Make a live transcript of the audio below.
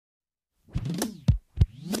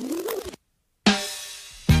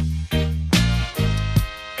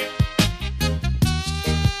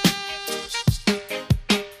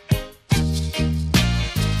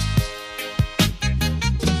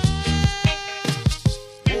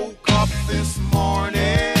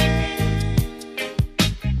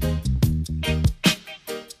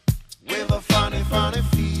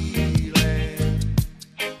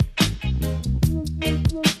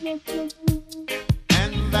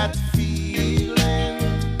that feeling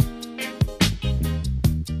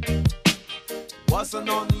was an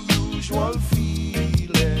unusual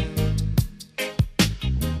feeling.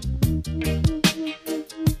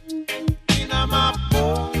 In my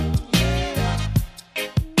bone, yeah.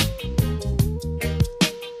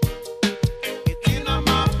 It's in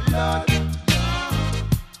my blood.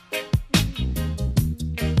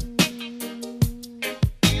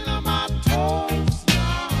 In my toes.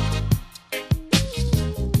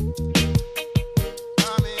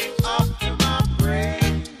 Coming up to my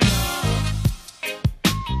brain.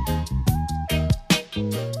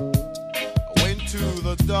 I went to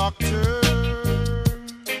the doctor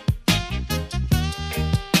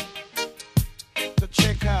to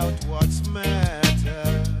check out what's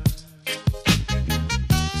matter.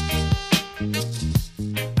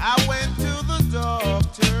 I went to the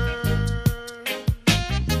doctor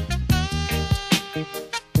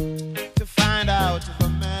to find out the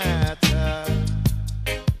matter.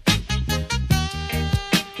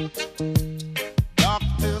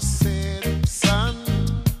 Doctor said, son,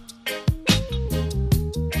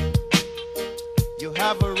 you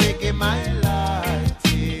have a Reggaemylitis.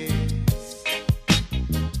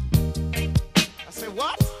 I said,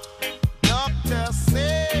 what? Doctor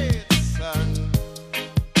said, son,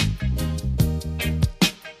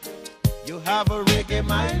 you have a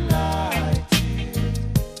Reggaemylitis.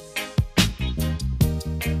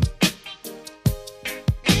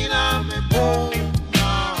 In my bone,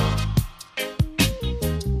 now.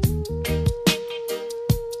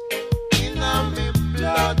 In my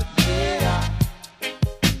blood, yeah.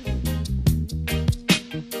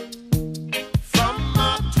 From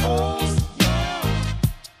my toes, yeah.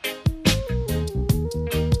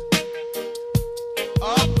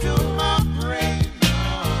 Up to my brain,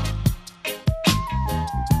 yeah.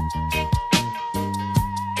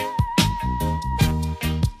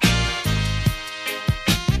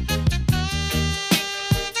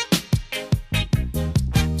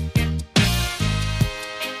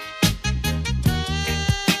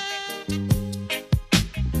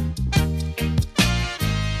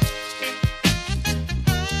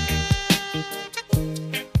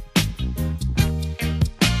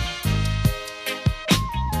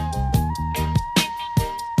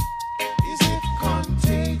 Is it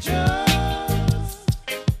contagious?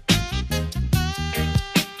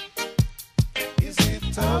 Is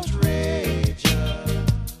it outrageous?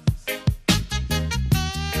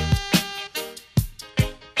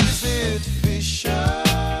 Is it vicious?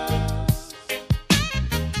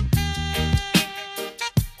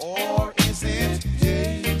 Or is it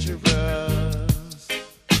dangerous?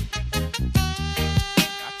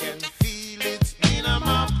 I can feel it in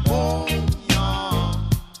my bone, yeah.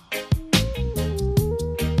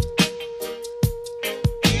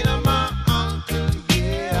 In my ankle,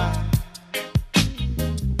 yeah.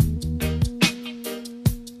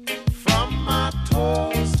 From my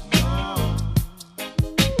toes, yeah.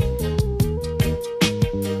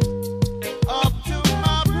 Up to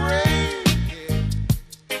my brain, yeah.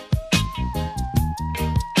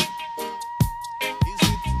 Is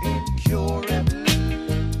it incurable?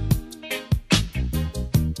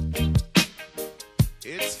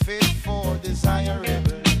 It's fit for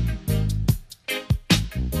desirable.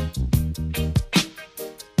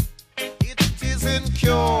 It is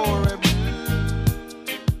incurable.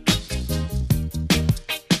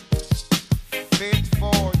 Fit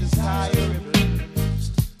for desirable.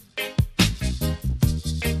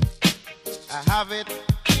 I have it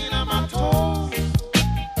in my toes,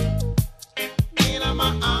 in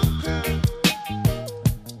my ankle,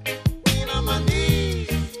 in my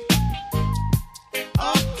knees,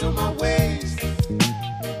 up to my waist,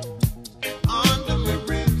 under my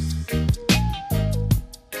ribs,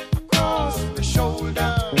 across my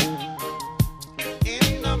shoulder,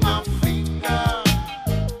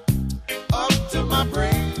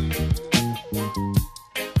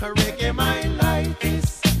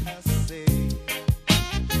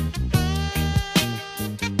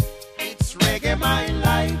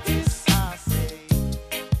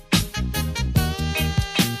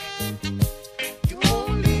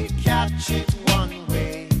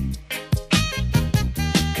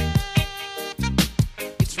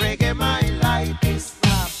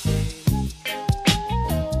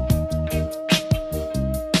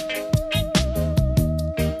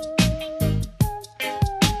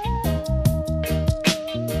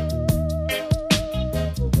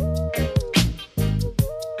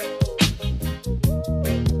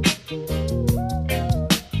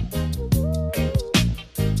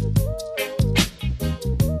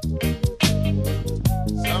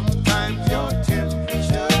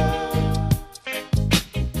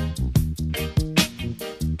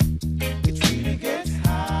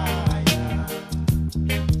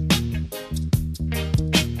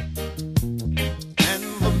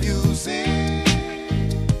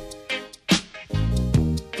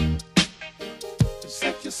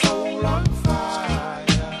 your soul on fire.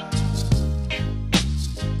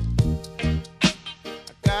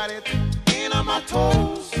 I got it in my toe.